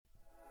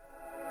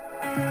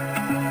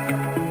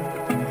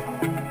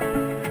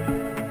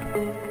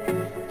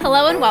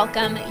Hello and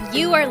welcome.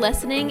 You are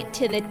listening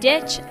to the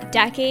Ditch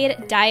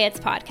Decade Diets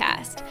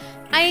podcast.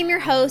 I am your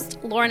host,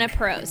 Lorna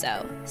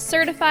Perozzo,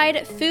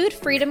 certified food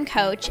freedom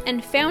coach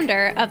and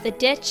founder of the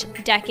Ditch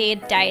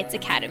Decade Diets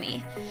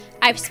Academy.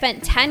 I've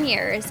spent 10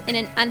 years in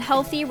an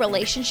unhealthy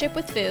relationship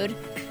with food,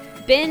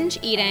 binge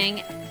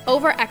eating,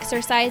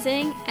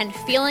 over-exercising, and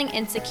feeling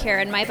insecure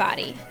in my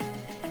body.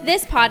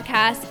 This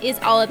podcast is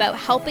all about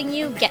helping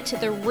you get to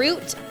the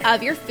root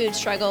of your food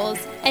struggles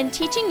and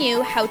teaching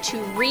you how to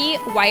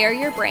rewire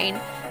your brain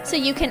so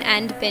you can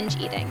end binge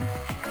eating.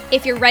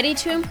 If you're ready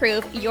to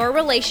improve your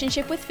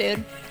relationship with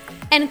food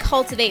and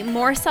cultivate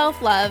more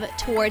self-love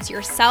towards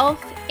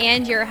yourself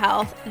and your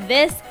health,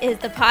 this is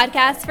the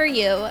podcast for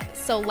you.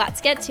 So let's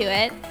get to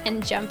it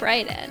and jump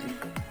right in.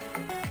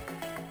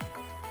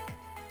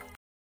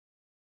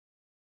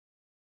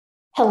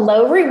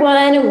 Hello,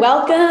 everyone.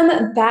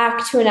 Welcome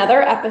back to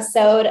another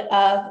episode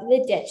of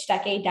the Ditch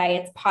Decade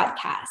Diets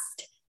podcast.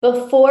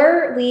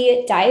 Before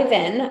we dive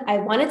in, I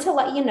wanted to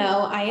let you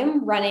know I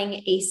am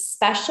running a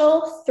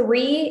special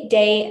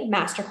 3-day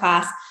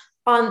masterclass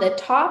on the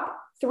top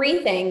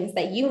 3 things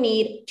that you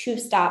need to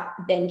stop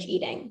binge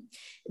eating.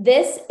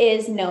 This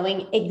is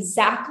knowing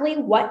exactly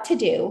what to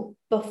do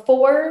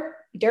before,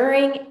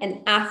 during,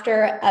 and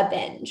after a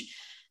binge.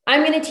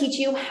 I'm going to teach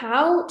you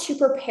how to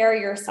prepare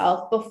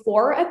yourself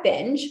before a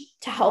binge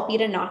to help you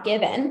to not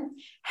give in,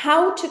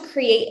 how to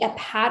create a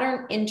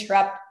pattern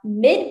interrupt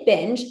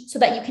mid-binge so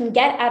that you can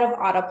get out of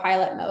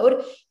autopilot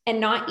mode and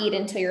not eat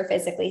until you're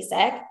physically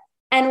sick,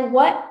 and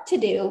what to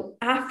do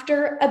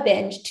after a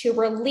binge to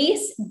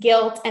release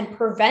guilt and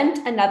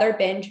prevent another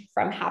binge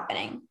from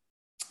happening.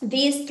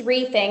 These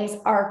 3 things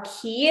are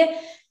key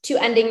to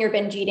ending your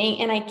binge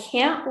eating, and I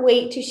can't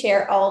wait to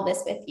share all of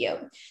this with you.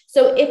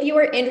 So if you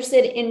are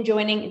interested in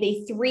joining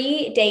the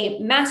 3-day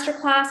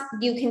masterclass,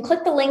 you can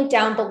click the link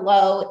down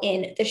below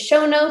in the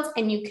show notes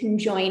and you can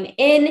join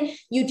in.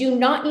 You do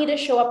not need to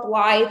show up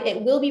live.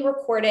 It will be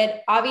recorded.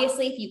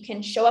 Obviously, if you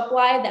can show up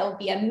live, that would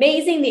be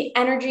amazing. The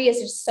energy is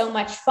just so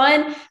much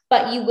fun,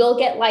 but you will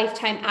get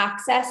lifetime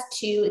access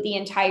to the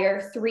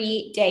entire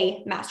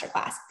 3-day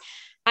masterclass.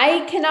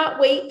 I cannot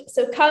wait.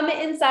 So come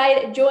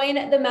inside, join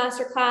the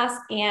masterclass,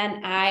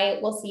 and I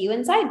will see you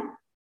inside.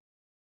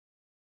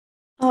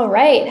 All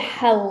right.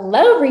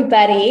 Hello,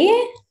 everybody.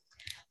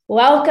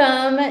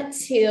 Welcome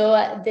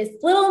to this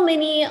little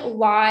mini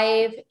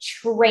live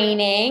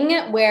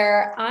training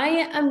where I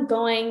am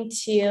going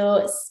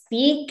to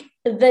speak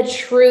the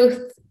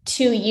truth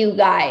to you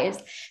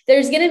guys.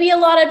 There's going to be a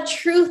lot of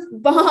truth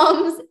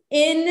bombs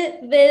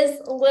in this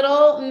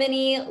little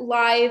mini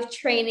live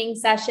training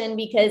session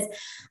because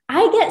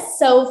I get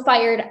so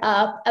fired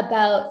up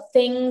about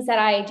things that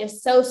I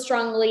just so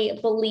strongly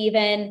believe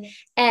in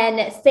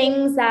and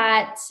things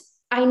that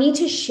I need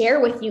to share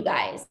with you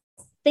guys,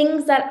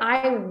 things that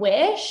I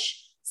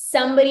wish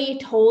somebody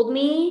told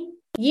me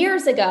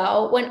years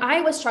ago when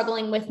I was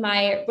struggling with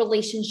my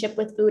relationship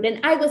with food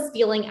and I was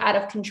feeling out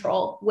of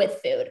control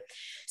with food.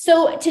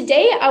 So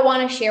today I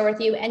want to share with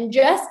you and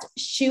just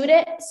shoot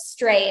it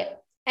straight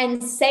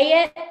and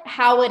say it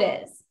how it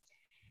is.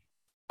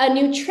 A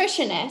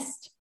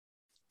nutritionist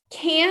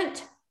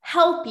can't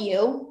help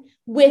you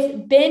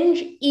with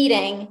binge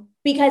eating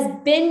because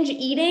binge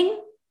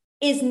eating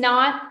is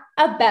not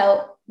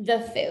about the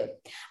food.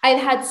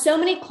 I've had so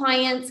many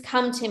clients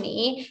come to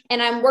me,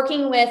 and I'm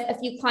working with a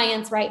few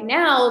clients right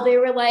now. They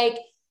were like,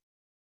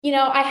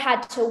 I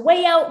had to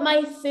weigh out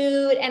my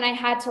food and I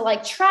had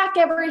to track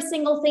every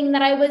single thing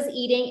that I was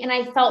eating. And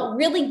I felt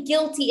really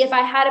guilty if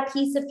I had a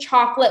piece of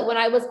chocolate when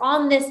I was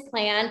on this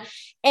plan.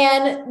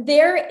 And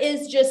there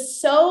is just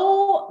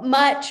so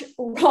much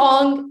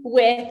wrong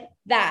with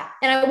that.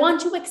 And I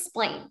want to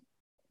explain.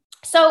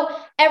 So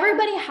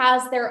everybody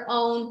has their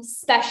own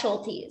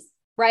specialties,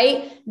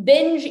 right?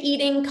 Binge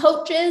eating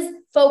coaches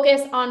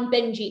focus on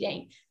binge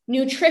eating.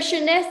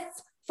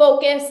 Nutritionists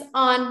focus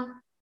on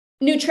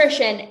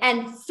nutrition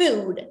and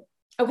food,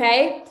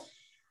 okay?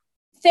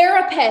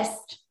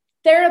 Therapists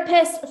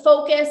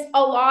focus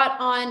a lot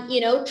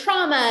on,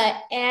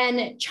 trauma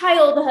and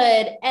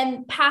childhood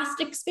and past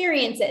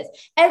experiences.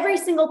 Every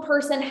single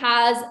person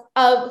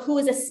who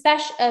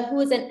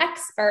is an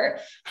expert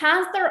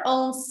has their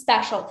own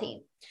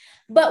specialty.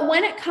 But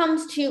when it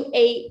comes to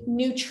a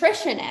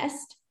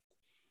nutritionist,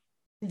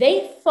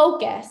 they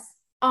focus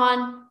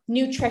on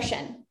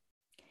nutrition.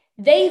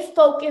 They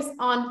focus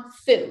on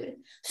food.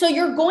 So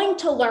you're going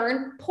to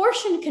learn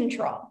portion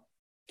control.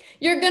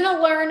 You're going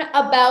to learn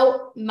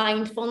about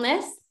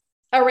mindfulness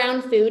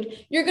around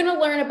food. You're going to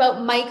learn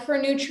about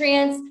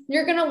micronutrients.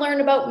 You're going to learn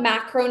about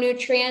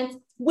macronutrients,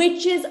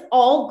 which is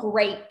all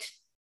great.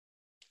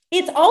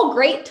 It's all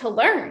great to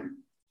learn,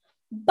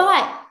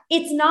 but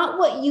it's not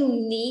what you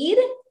need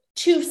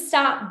to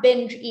stop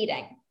binge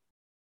eating.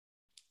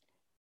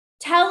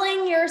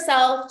 Telling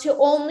yourself to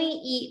only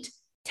eat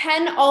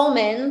 10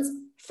 almonds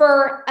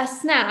for a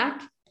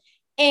snack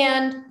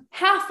and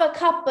half a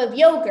cup of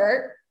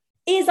yogurt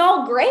is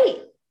all great.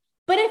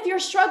 But if you're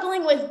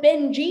struggling with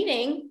binge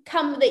eating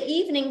come the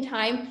evening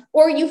time,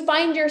 or you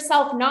find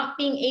yourself not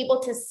being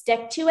able to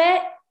stick to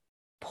it,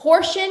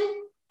 portion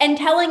and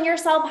telling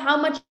yourself how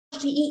much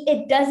to eat,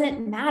 it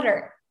doesn't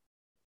matter.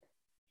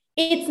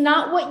 It's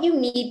not what you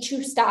need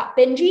to stop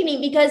binge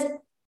eating, because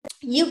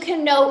you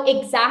can know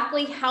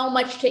exactly how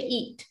much to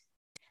eat.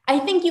 I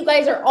think you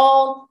guys are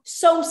all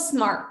so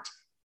smart.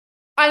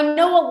 I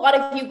know a lot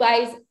of you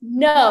guys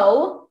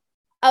know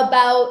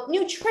about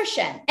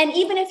nutrition. And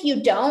even if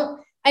you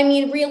don't, I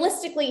mean,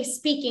 realistically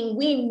speaking,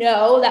 we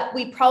know that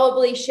we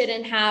probably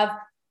shouldn't have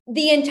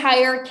the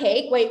entire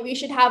cake. Wait, we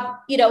should have,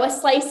 a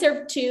slice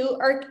or two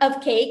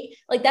of cake.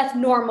 Like, that's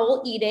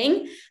normal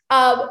eating.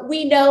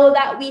 We know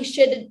that we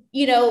should,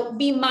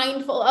 be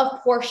mindful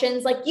of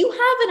portions. Like, you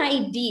have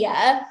an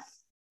idea.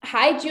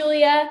 Hi,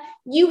 Julia.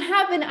 You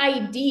have an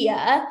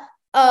idea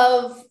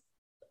of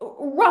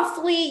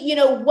roughly,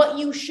 what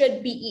you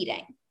should be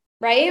eating,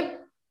 right?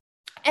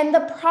 And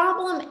the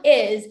problem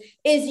is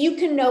you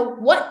can know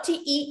what to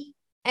eat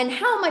and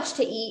how much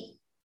to eat,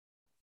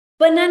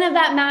 but none of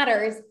that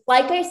matters,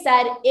 like I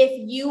said,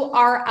 if you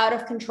are out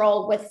of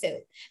control with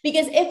food.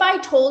 Because if I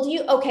told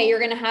you, okay, you're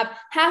going to have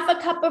half a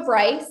cup of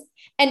rice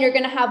and you're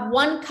going to have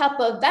 1 cup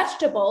of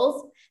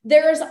vegetables,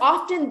 there's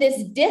often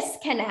this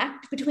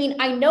disconnect between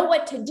I know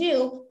what to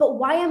do, but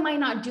why am I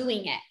not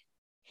doing it?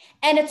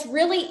 And it's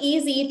really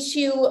easy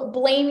to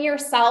blame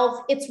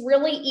yourself. It's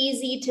really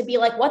easy to be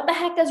like, what the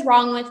heck is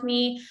wrong with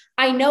me?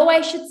 I know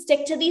I should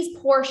stick to these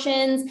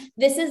portions.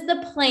 This is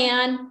the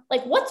plan.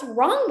 Like, what's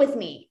wrong with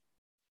me?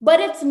 But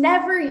it's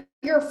never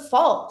your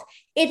fault.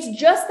 It's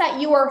just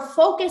that you are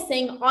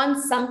focusing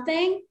on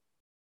something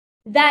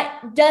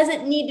that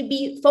doesn't need to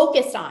be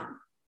focused on.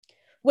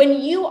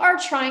 When you are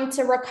trying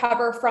to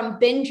recover from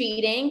binge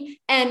eating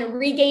and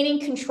regaining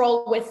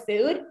control with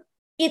food,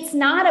 it's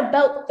not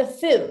about the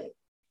food.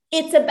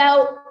 It's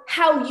about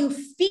how you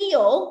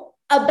feel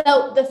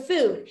about the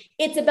food.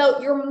 It's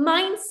about your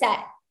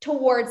mindset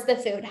towards the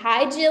food.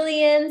 Hi,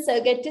 Jillian.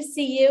 So good to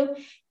see you.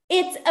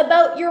 It's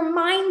about your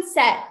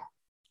mindset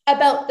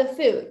about the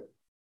food.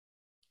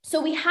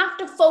 So we have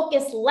to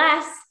focus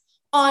less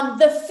on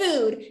the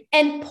food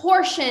and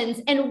portions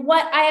and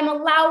what I am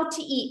allowed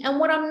to eat and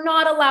what I'm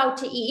not allowed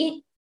to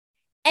eat,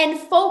 and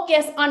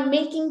focus on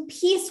making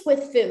peace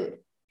with food.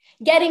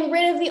 Getting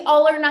rid of the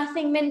all or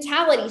nothing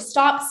mentality.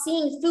 Stop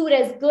seeing food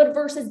as good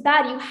versus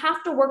bad. You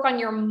have to work on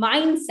your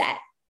mindset.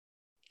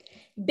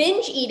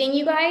 Binge eating,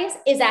 you guys,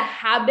 is a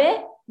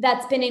habit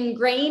that's been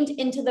ingrained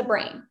into the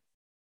brain.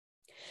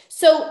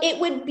 So it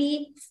would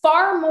be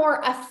far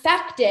more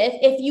effective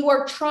if you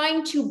are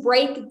trying to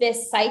break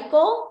this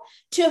cycle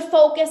to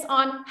focus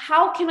on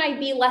how can I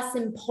be less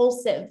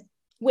impulsive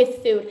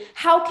with food?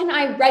 How can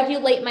I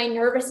regulate my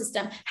nervous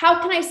system?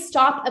 How can I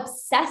stop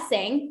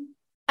obsessing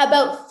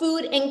about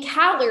food and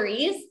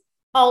calories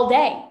all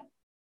day?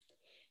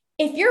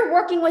 If you're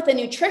working with a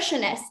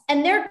nutritionist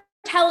and they're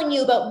telling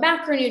you about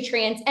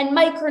macronutrients and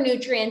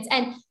micronutrients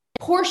and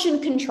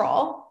portion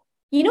control,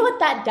 you know what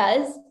that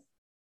does?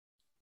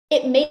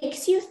 It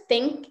makes you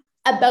think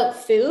about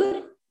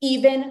food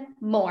even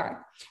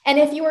more. And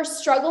if you are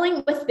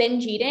struggling with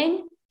binge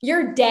eating,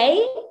 your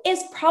day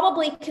is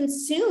probably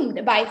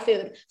consumed by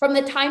food from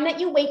the time that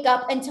you wake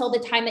up until the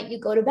time that you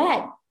go to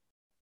bed.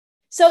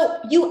 So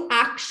you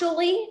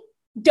actually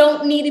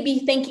don't need to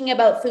be thinking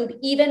about food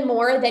even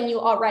more than you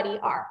already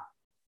are.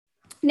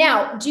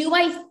 Now, do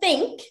I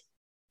think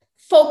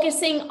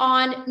focusing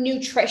on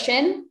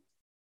nutrition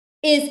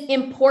is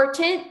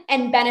important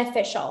and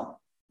beneficial?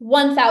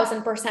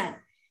 1000%.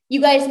 You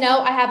guys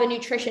know I have a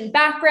nutrition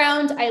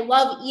background. I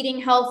love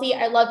eating healthy.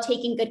 I love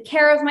taking good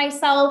care of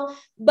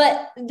myself.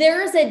 But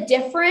there's a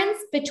difference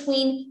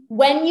between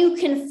when you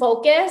can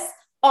focus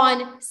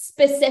on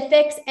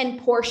specifics and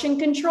portion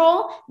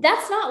control.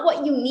 That's not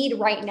what you need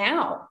right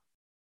now.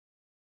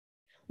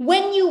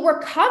 When you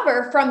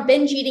recover from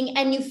binge eating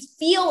and you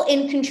feel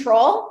in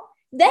control,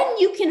 then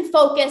you can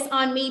focus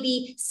on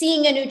maybe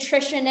seeing a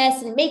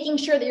nutritionist and making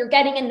sure that you're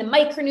getting in the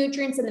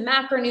micronutrients and the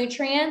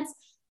macronutrients.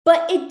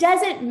 But it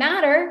doesn't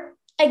matter,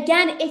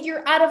 again, if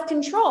you're out of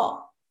control,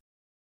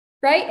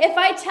 right? If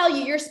I tell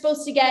you you're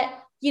supposed to get,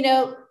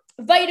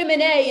 vitamin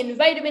A and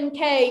vitamin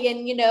K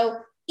and,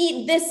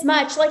 eat this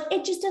much, like,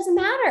 it just doesn't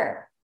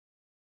matter,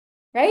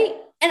 right?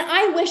 And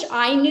I wish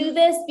I knew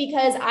this,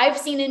 because I've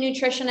seen a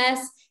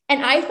nutritionist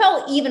and I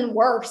felt even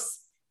worse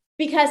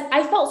because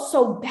I felt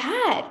so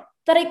bad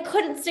that I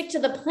couldn't stick to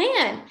the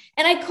plan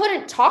and I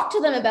couldn't talk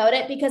to them about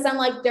it, because I'm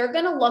like, they're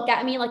going to look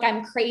at me like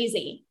I'm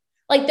crazy.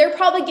 Like, they're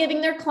probably giving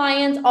their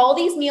clients all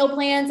these meal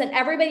plans and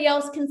everybody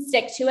else can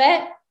stick to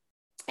it.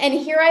 And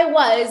here I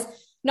was,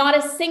 not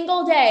a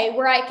single day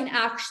where I can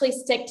actually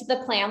stick to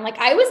the plan. Like,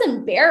 I was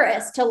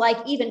embarrassed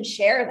to even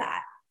share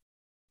that.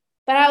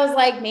 But I was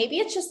like, maybe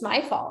it's just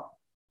my fault.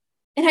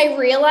 And I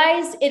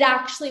realized it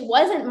actually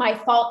wasn't my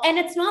fault. And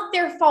it's not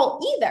their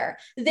fault either.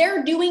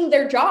 They're doing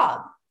their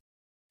job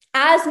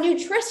as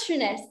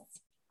nutritionists,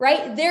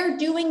 right? They're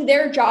doing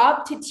their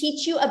job to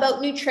teach you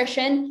about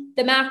nutrition,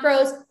 the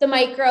macros, the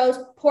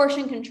micros,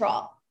 portion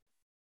control.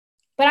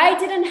 But I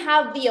didn't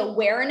have the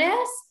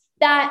awareness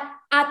that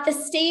at the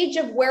stage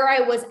of where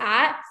I was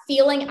at,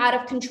 feeling out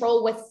of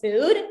control with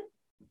food,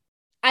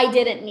 I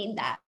didn't need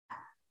that.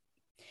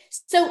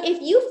 So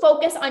if you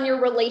focus on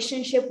your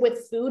relationship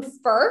with food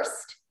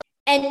first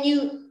and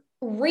you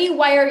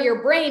rewire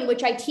your brain,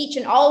 which I teach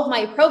in all of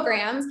my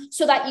programs,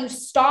 so that you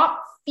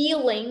stop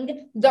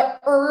feeling the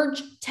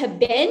urge to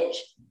binge,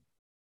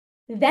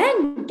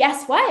 then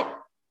guess what?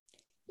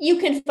 You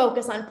can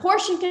focus on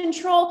portion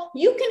control.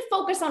 You can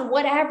focus on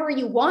whatever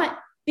you want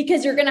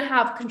because you're going to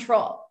have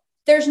control.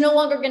 There's no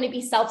longer going to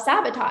be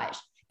self-sabotage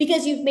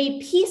because you've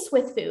made peace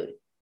with food.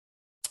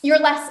 You're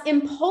less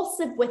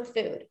impulsive with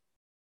food.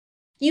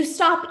 You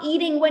stop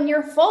eating when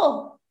you're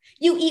full.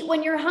 You eat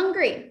when you're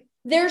hungry.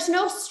 There's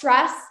no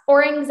stress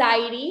or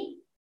anxiety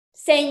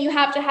saying you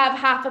have to have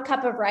half a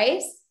cup of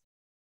rice.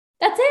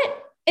 That's it.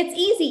 It's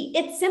easy.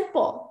 It's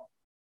simple.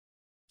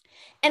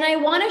 And I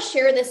want to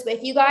share this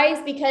with you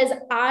guys because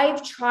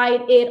I've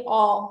tried it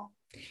all.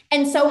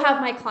 And so have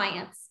my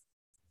clients.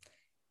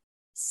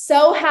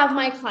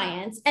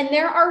 And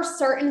there are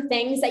certain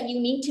things that you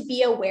need to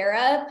be aware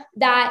of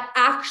that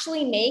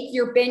actually make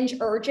your binge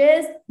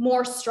urges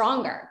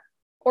stronger,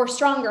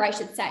 I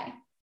should say.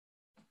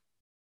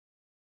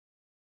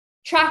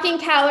 Tracking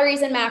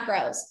calories and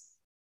macros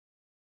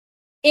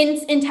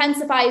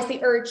intensifies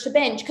the urge to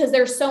binge because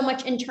there's so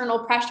much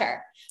internal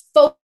pressure.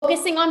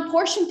 Focusing on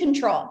portion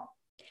control,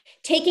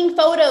 taking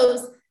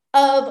photos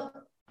of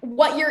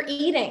what you're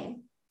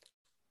eating.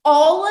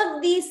 All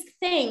of these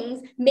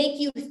things make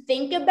you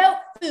think about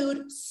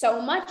food so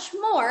much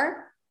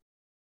more,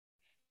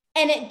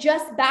 and it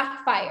just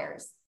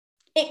backfires.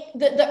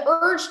 The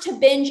urge to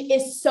binge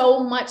is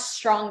so much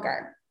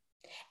stronger.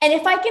 And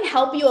if I can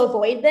help you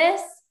avoid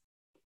this,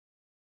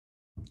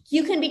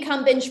 you can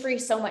become binge-free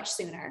so much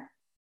sooner.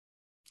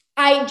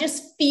 I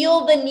just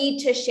feel the need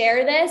to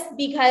share this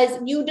because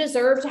you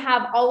deserve to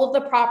have all of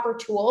the proper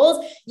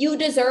tools. You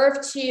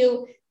deserve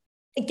to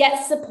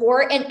get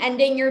support in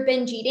ending your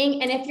binge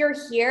eating. And if you're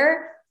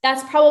here,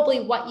 that's probably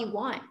what you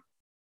want.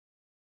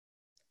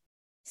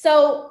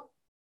 So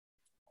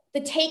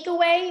the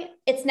takeaway,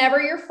 it's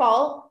never your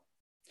fault.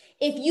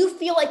 If you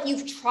feel like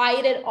you've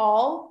tried it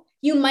all,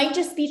 you might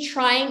just be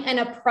trying an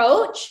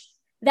approach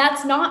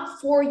that's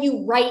not for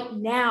you right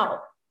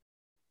now.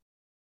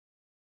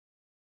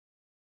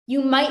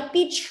 You might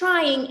be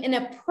trying an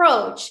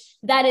approach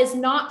that is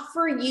not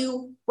for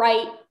you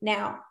right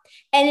now.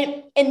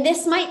 And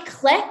this might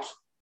click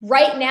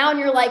right now. And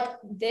you're like,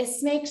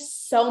 this makes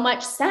so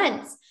much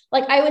sense.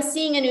 Like I was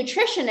seeing a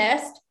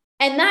nutritionist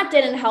and that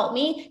didn't help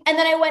me. And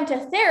then I went to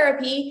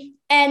therapy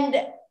and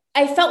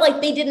I felt like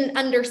they didn't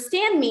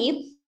understand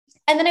me.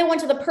 And then I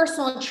went to the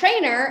personal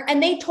trainer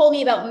and they told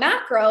me about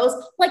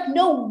macros. Like,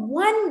 no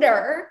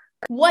wonder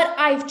what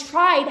I've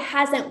tried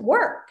hasn't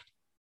worked.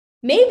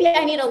 Maybe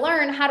I need to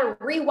learn how to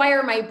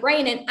rewire my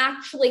brain and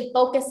actually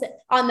focus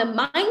on the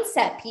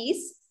mindset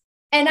piece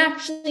and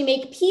actually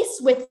make peace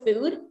with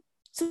food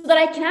so that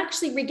I can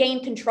actually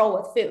regain control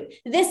with food.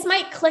 This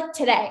might click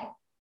today.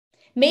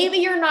 Maybe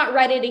you're not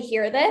ready to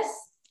hear this,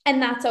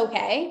 and that's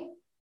okay.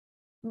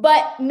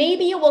 But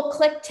maybe it will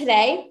click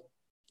today,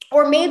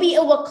 or maybe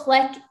it will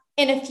click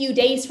in a few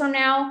days from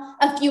now,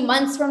 a few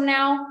months from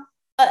now,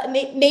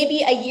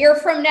 maybe a year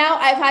from now.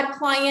 I've had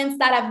clients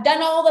that have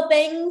done all the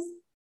things,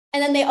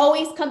 and then they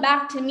always come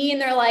back to me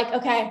and they're like,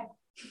 okay,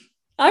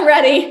 I'm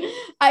ready.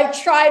 I've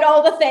tried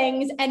all the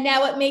things, and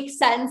now it makes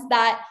sense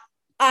that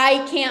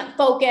I can't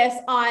focus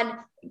on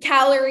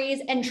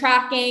calories and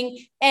tracking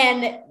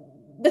and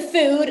the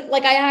food.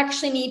 Like I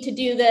actually need to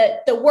do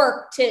the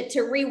work to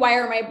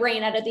rewire my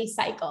brain out of these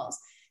cycles.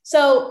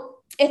 So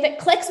if it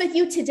clicks with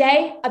you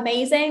today,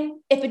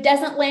 amazing. If it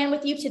doesn't land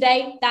with you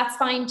today, that's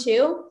fine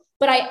too.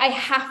 But I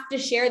have to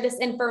share this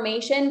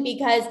information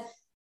because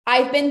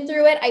I've been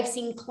through it. I've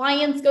seen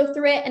clients go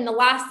through it. And the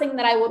last thing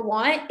that I would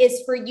want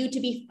is for you to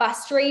be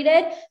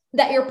frustrated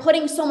that you're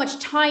putting so much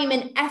time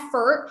and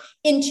effort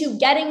into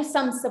getting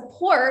some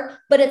support,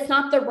 but it's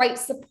not the right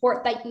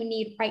support that you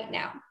need right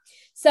now.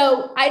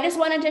 So I just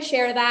wanted to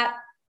share that.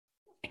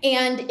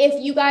 And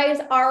if you guys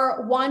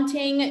are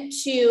wanting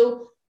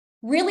to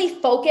really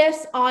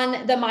focus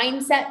on the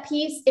mindset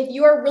piece, if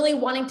you are really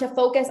wanting to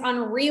focus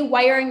on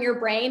rewiring your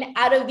brain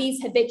out of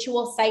these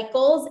habitual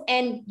cycles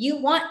and you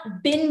want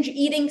binge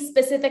eating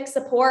specific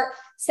support,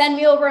 send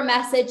me over a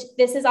message.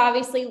 This is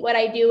obviously what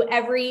I do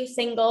every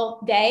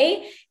single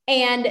day.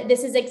 And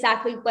this is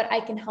exactly what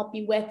I can help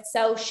you with.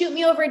 So shoot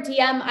me over a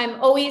DM.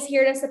 I'm always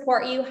here to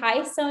support you.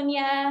 Hi,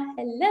 Sonia.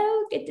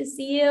 Hello. Good to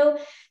see you.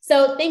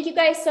 So thank you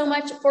guys so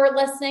much for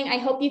listening. I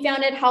hope you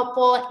found it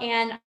helpful,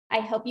 and I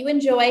hope you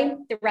enjoy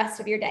the rest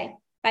of your day.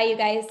 Bye, you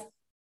guys.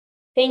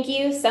 Thank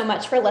you so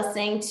much for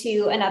listening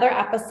to another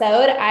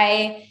episode.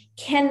 I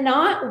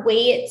cannot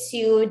wait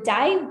to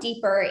dive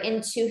deeper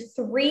into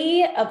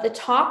 3 of the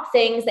top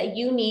things that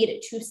you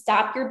need to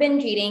stop your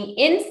binge eating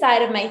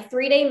inside of my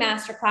 3-day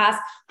masterclass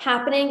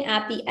happening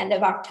at the end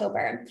of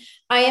October.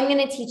 I am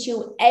going to teach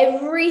you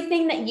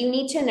everything that you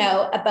need to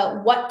know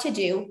about what to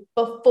do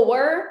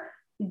before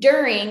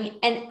during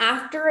and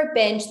after a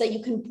binge so that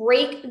you can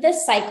break the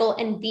cycle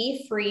and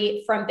be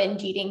free from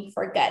binge eating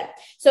for good.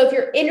 So if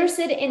you're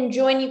interested in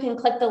joining, you can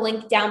click the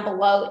link down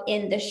below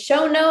in the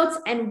show notes.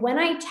 And when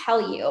I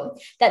tell you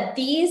that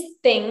these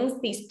things,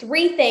 these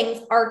 3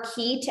 things are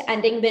key to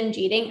ending binge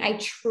eating, I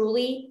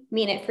truly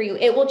mean it for you.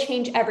 It will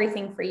change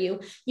everything for you.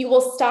 You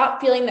will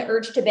stop feeling the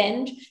urge to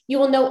binge. You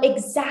will know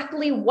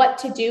exactly what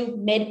to do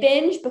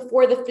mid-binge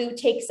before the food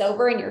takes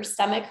over and your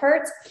stomach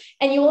hurts.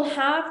 And you will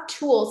have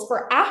tools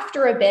for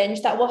after a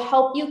binge that will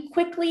help you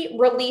quickly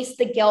release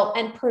the guilt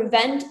and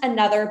prevent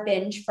another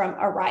binge from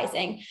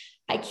arising.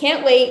 I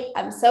can't wait.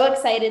 I'm so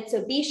excited.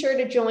 So be sure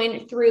to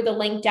join through the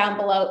link down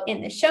below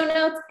in the show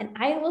notes, and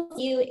I will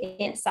see you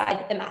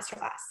inside the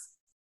masterclass.